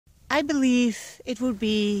I believe it would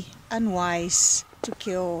be unwise to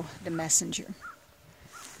kill the messenger.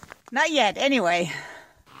 Not yet, anyway.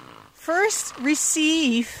 First,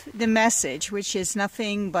 receive the message, which is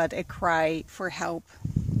nothing but a cry for help.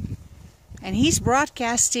 And he's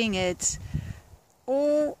broadcasting it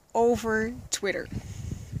all over Twitter.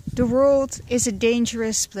 The world is a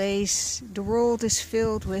dangerous place. The world is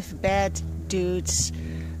filled with bad dudes.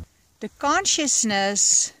 The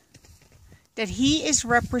consciousness that he is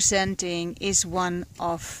representing is one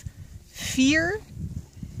of fear,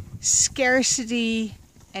 scarcity,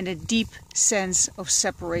 and a deep sense of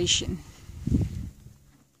separation.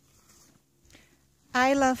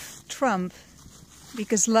 I love Trump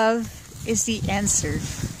because love is the answer.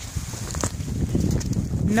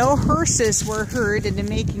 No hearses were heard in the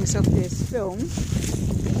makings of this film.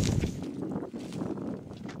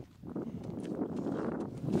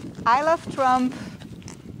 I love Trump.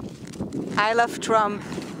 I love Trump.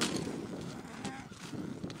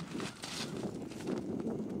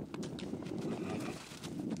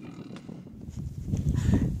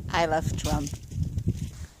 I love Trump.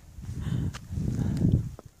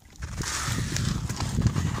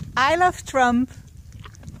 I love Trump.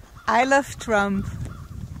 I love Trump.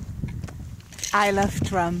 I love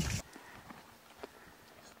Trump.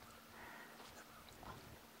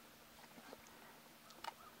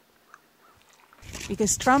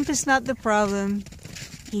 Because Trump is not the problem,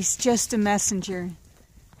 he's just a messenger.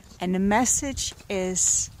 And the message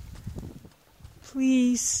is,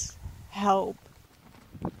 please help.